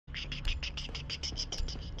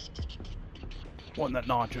Want that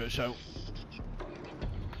nitro, so.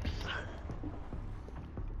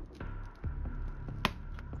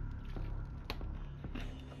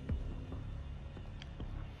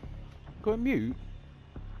 Go on mute?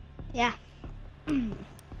 Yeah.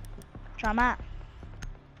 Try Matt.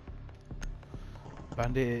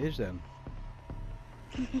 Bandit it is then.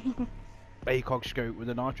 ACOG scope with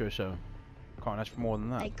a nitro, so. Can't ask for more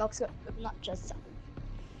than that. Hey, Gogs, not just.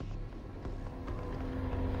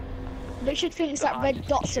 Richard thinks that red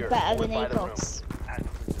dots are better than ACOGs.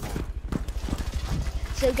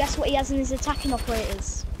 So guess what he has in his attacking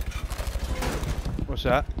operators? What's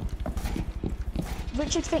that?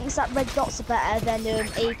 Richard thinks that red dots are better than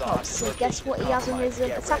ACOGs. So guess what he has in his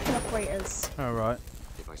attacking operators? Oh, right.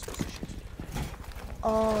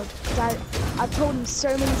 Oh, Dad, I've told him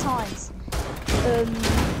so many times.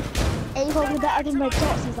 ACOGs are better than red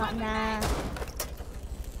dots. He's like, nah.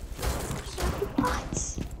 What?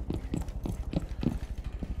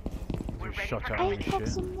 Shut up and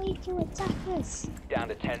ACOGs shit. are made for attackers. Down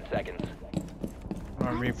to 10 seconds.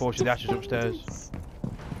 I'm reinforcing the ashes upstairs.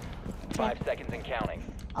 5 seconds and counting.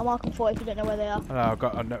 I'll mark them for you if you don't know where they are. I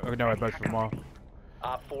know where both of them are.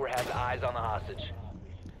 Op 4 has eyes on the hostage.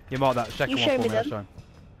 You mark that second You one show for me me next them. time.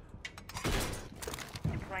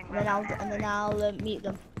 And then I'll meet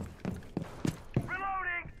them.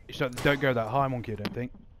 So don't go that high, monkey, I don't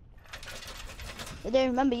think. I don't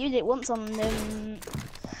remember, you did it once on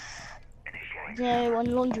on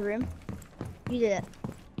laundry room. You did it.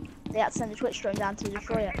 They had to send the Twitch drone down to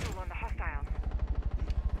destroy it.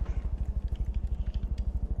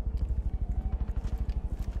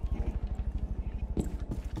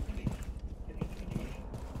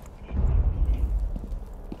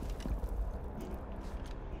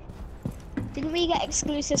 Didn't we get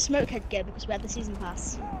exclusive smokehead gear because we had the season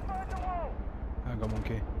pass? Hang on,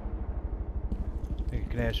 monkey. I think you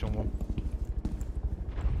can hear someone.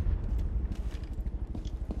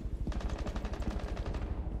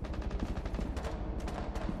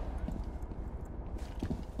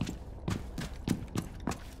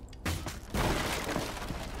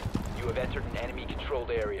 You have entered an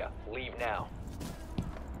enemy-controlled area. Leave now.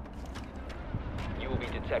 You will be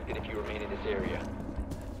detected if you remain in this area.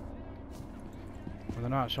 Well, they're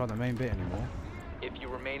not outside the main bit anymore. If you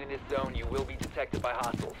remain in this zone, you will be detected by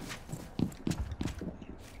hostiles.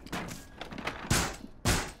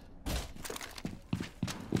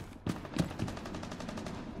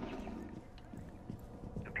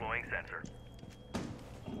 Deploying sensor.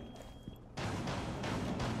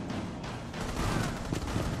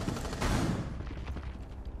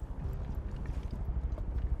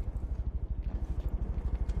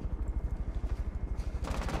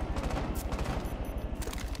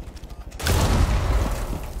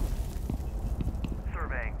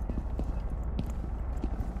 Surveying.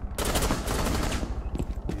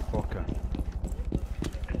 You fucker.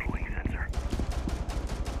 Deploying sensor.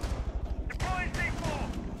 Deploying C4.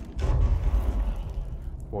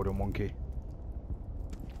 Well done, monkey. In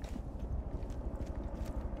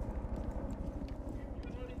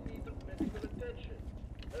need of medical attention.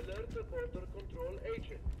 Alert the border control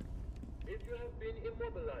agent. If you have been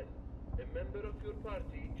immobilized, a member of your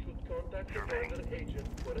party should contact the border agent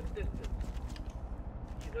for assistance.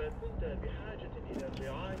 إذا كنت بحاجة إلى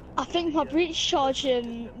الرعاية I think my breach charge,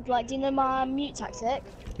 like, do you know my mute tactic?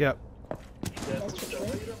 Yep. Yes,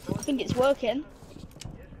 Twitch. I think it's working.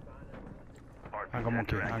 Hang on,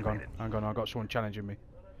 monkey. Hang on. Hang on. I got someone challenging me.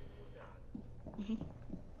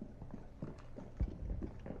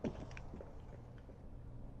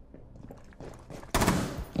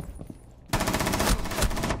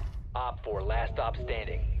 Op 4, last stop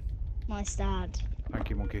standing. Nice, Dad. Thank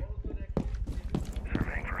you, monkey.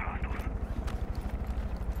 Surveying for hostiles.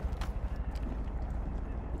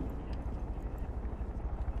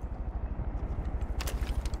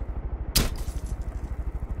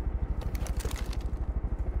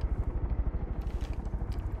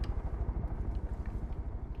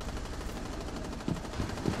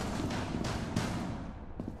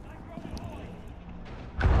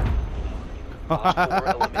 Op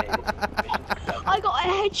 4 eliminated. Mission successful. I got a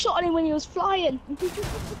headshot on him when he was flying.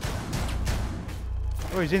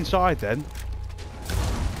 Oh, he's inside then.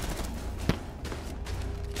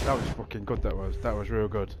 That was fucking good. That was real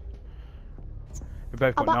good. We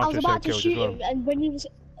both got I was nitro about to kills shoot as well. him, and when he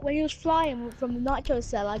was flying from the nitro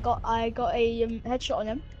cell, I got a headshot on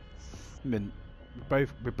him. I mean, we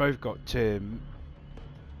both got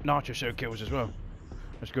nitro show kills as well.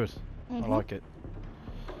 That's good. I like it.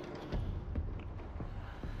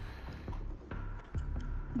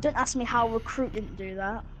 Don't ask me how Recruit didn't do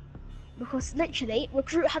that, because literally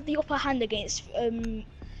Recruit had the upper hand against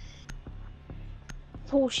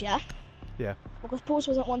Pulse, yeah? Yeah. Because Pulse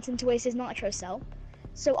wasn't wanting to waste his nitro cell.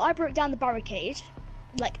 So I broke down the barricade.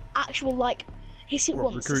 Like, actual, like, hit it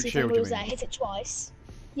What, once to recruit see if shield, anyone you was there, mean? hit it twice.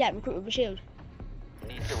 Yeah, recruit with a shield.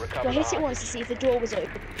 Need to So recover I the hit it once to hostage. see if the door was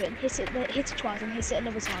open, hit it twice, and hit it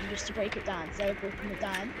another time just to break it down. So I broke it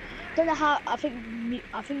down. Don't know how. I think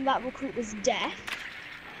that recruit was deaf,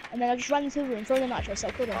 and then I just ran into the room, throw the nitro, so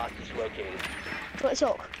I killed him. Hostage located. That's what it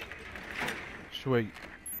took. Sweet.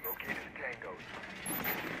 Located the tangos.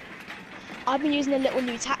 I've been using a little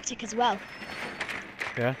new tactic as well.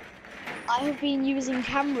 Yeah. I have been using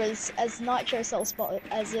cameras as nitro cell spotters,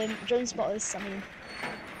 as drone spotters. I mean.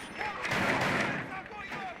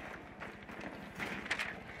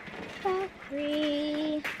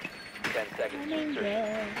 Valkyrie. 10 seconds to Coming insertion.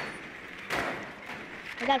 here.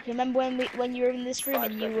 Dad, remember when you were in this room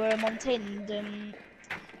and you were Montaigne and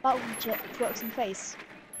battle twerks in face?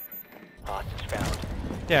 Hostage found.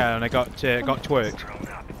 Yeah, and I got twerked. Thrown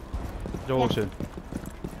up. It's awesome.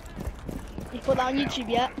 You put that on YouTube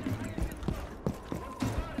yet?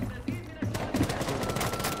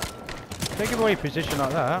 Don't give away a position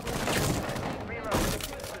like that.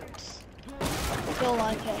 I feel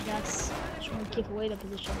like it, I guess. Just want to keep away the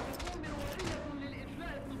position.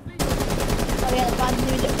 Oh yeah, the band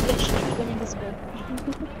new little glitch to keep going invisible.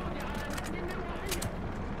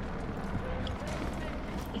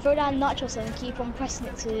 You throw down nitro cell and keep on pressing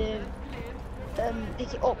it to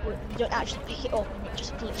pick it up, but you don't actually pick it up and it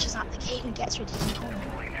just glitches out the cave and gets rid of the corner.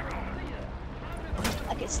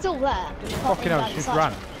 Like it's still there, but you can't Fucking aim hell, down it the just side.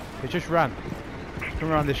 ran. It just ran.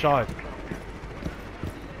 Come around this side.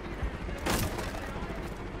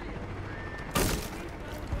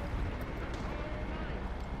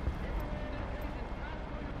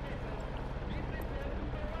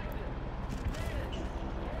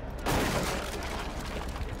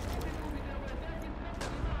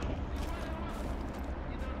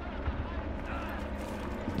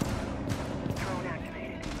 Drone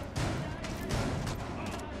activated.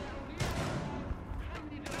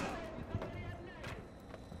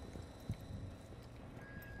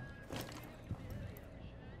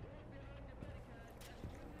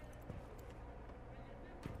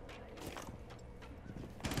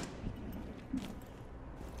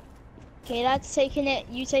 Okay, Dad's taking it.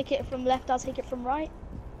 You take it from left, I'll take it from right.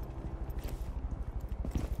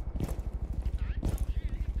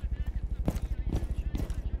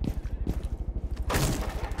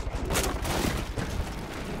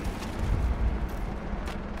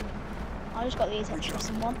 I just got the attention of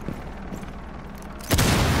someone.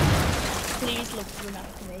 Please look run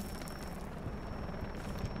after me.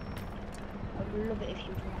 I would love it if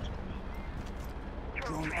you would run after me.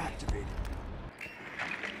 Drone activated.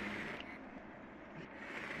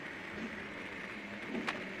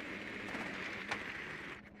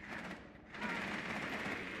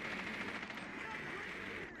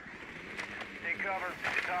 Take cover.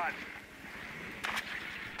 It's hot.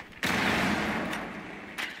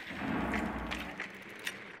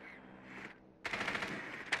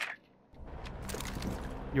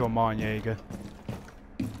 You're mine, yeah, you go.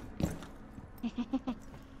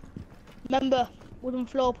 Remember, wooden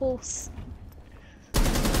floor pulse.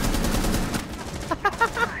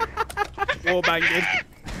 Wall banging.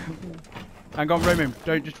 Hang on, Roman.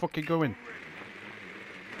 Don't just fucking go in.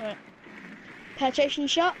 Right. Penetration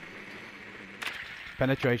shot.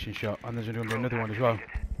 Penetration shot, and there's going to be another one as well.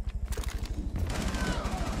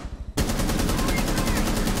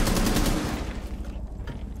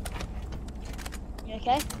 You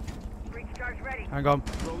okay? Breach charge ready. Hang on.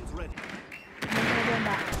 Drone's ready. I'm gonna go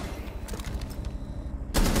back.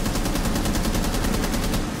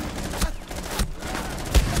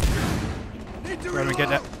 Roman, get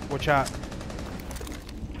that. Watch out.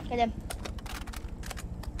 Get him.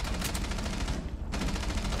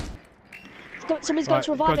 Somebody's Right, got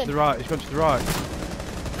to he's revive gone to him. the right. He's gone to the right.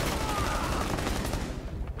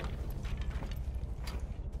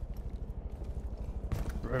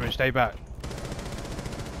 Roman, stay back.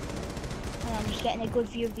 And I'm just getting a good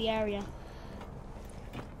view of the area.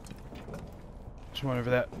 Someone over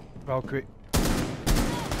there. Valkyrie.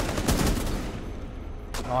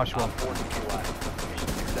 Nice one. Op 4 neutralized. Mission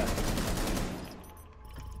successful.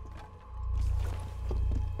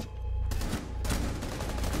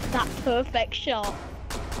 That perfect shot.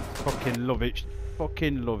 Fucking love it.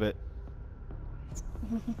 Fucking love it.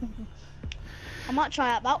 I might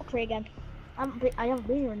try out Valkyrie again. I haven't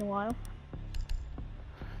been here in a while.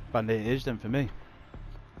 Bandit it is then for me.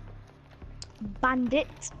 Bandit.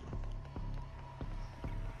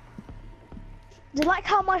 Do you like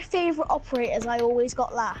how my favourite operators I always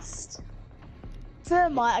got last?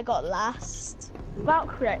 Thermite I got last.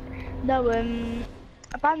 Valkyrie. No,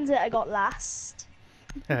 A bandit I got last.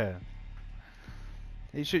 Yeah.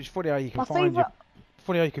 It's funny how you can My find your, favourite.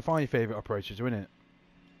 funny how you can find your favourite operators, isn't it?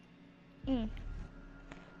 Mm.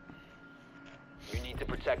 You need to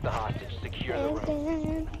protect the hostage. Secure the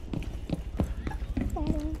room.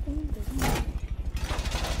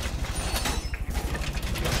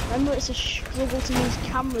 Remember, it's a struggle to use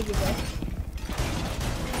cameras with it.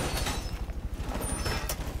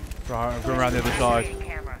 Right, I'm going around the other side.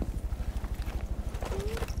 Camera.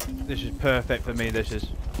 This is perfect for me, this is.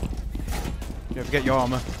 Don't forget your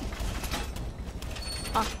armour.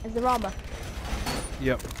 Ah, is there armour?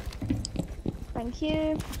 Yep. Thank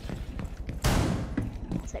you.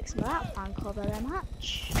 I'll take some of that and cover their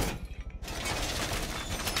match.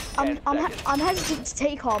 I'm hesitant to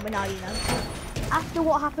take armour now, you know. After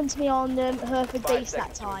what happened to me on Hereford 5 base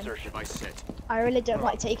that seconds to time, insertion. I really don't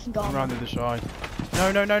like taking I'm armour. around the other side.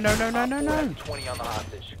 No, no, no, no, no, no, no, Op 4 no. has 20 on the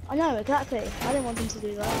hostage. I know, exactly. I don't want them to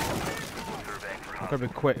do that. I've got to be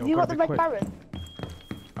quick. Have I've you got got to the be Red quick. Baron?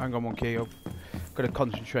 Hang on, Monkey. I've got to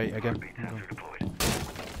concentrate again. Hang on.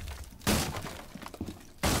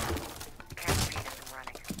 Camera feed isn't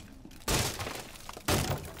running.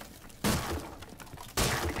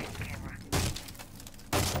 Activate camera.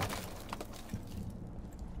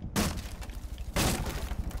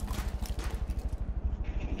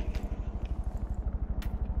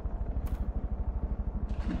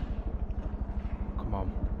 Come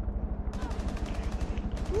on.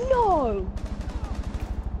 No!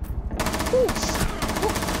 Pulse!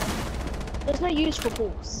 There's no use for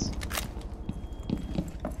Pulse.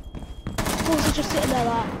 Pulse is just sitting there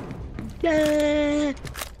like... "Nah."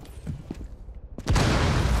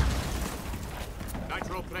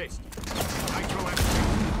 Nitro placed. Nitro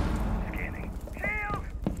activated. Scanning. Shield!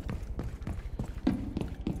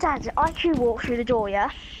 Dad, IQ walk through the door, yeah?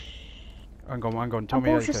 Hang on, hang on. Tell And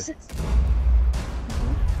me how Pulse to just say. sits...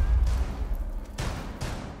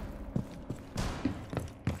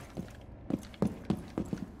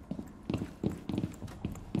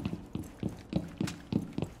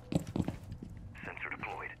 Sensor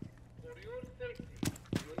deployed. For your safety,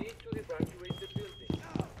 you need to evacuate the building.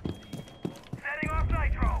 Setting off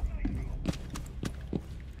nitro!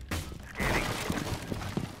 Scanning.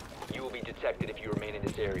 You will be detected if you remain in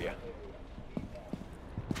this area.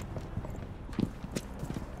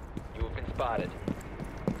 You have been spotted.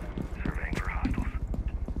 Surveying for hostiles.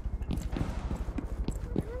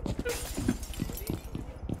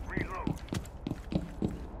 Reload.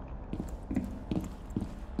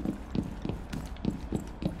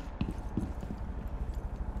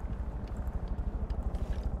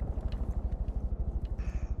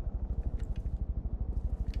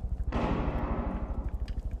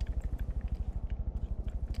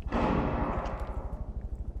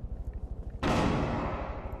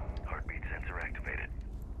 Heartbeat sensor activated.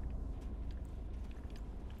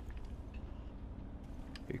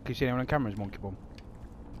 Can you see anyone on cameras, Monkey Bum?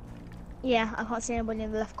 Yeah, I can't see anybody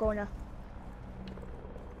in the left corner.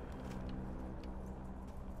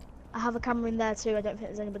 I have a camera in there too, I don't think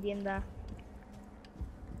there's anybody in there.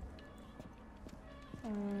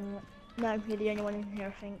 No, you're the only one in here,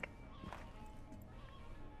 I think.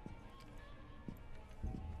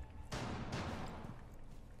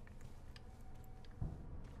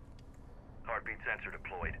 Heartbeat sensor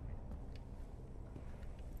deployed.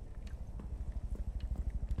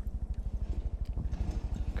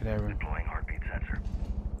 Can hear him. Deploying heartbeat sensor.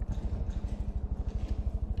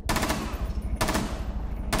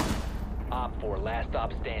 Op 4, last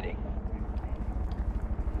stop standing.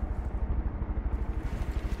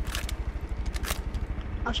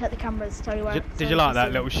 I'll check the cameras, tell you where. Did you like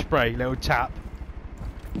that little spray, little tap?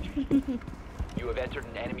 You have entered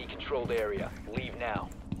an enemy-controlled area. Leave now.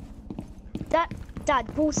 Dad,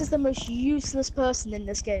 Pulse is the most useless person in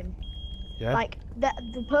this game. Yeah. Like,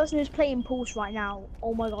 the person who's playing Pulse right now,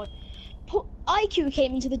 oh my god. IQ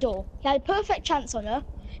came into the door, he had a perfect chance on her,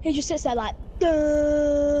 he just sits there like,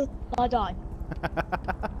 duh, I die.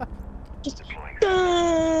 Just, Deploying.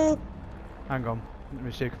 duh. Hang on. Let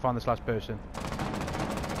me see if I can find this last person.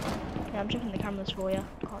 Yeah, I'm checking the cameras for you,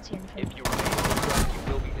 can't see anything. If you remain in this zone, you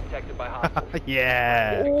will be detected by hostiles.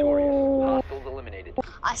 Yeah. Victorious. Oh. Hostiles eliminated.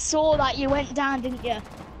 I saw that you went down, didn't you?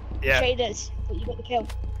 Yeah. Shaders, but you got the kill.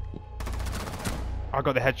 I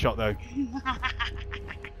got the headshot though.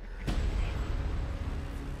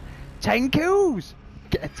 10 kills.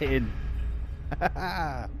 Get in.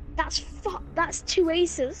 That's 2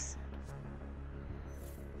 aces.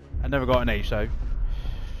 I never got an ace though.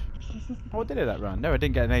 Oh, I did it that round. No, I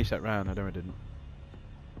didn't get an ace that round. I know I didn't.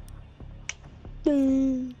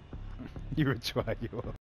 Duh. You were a twat, you were.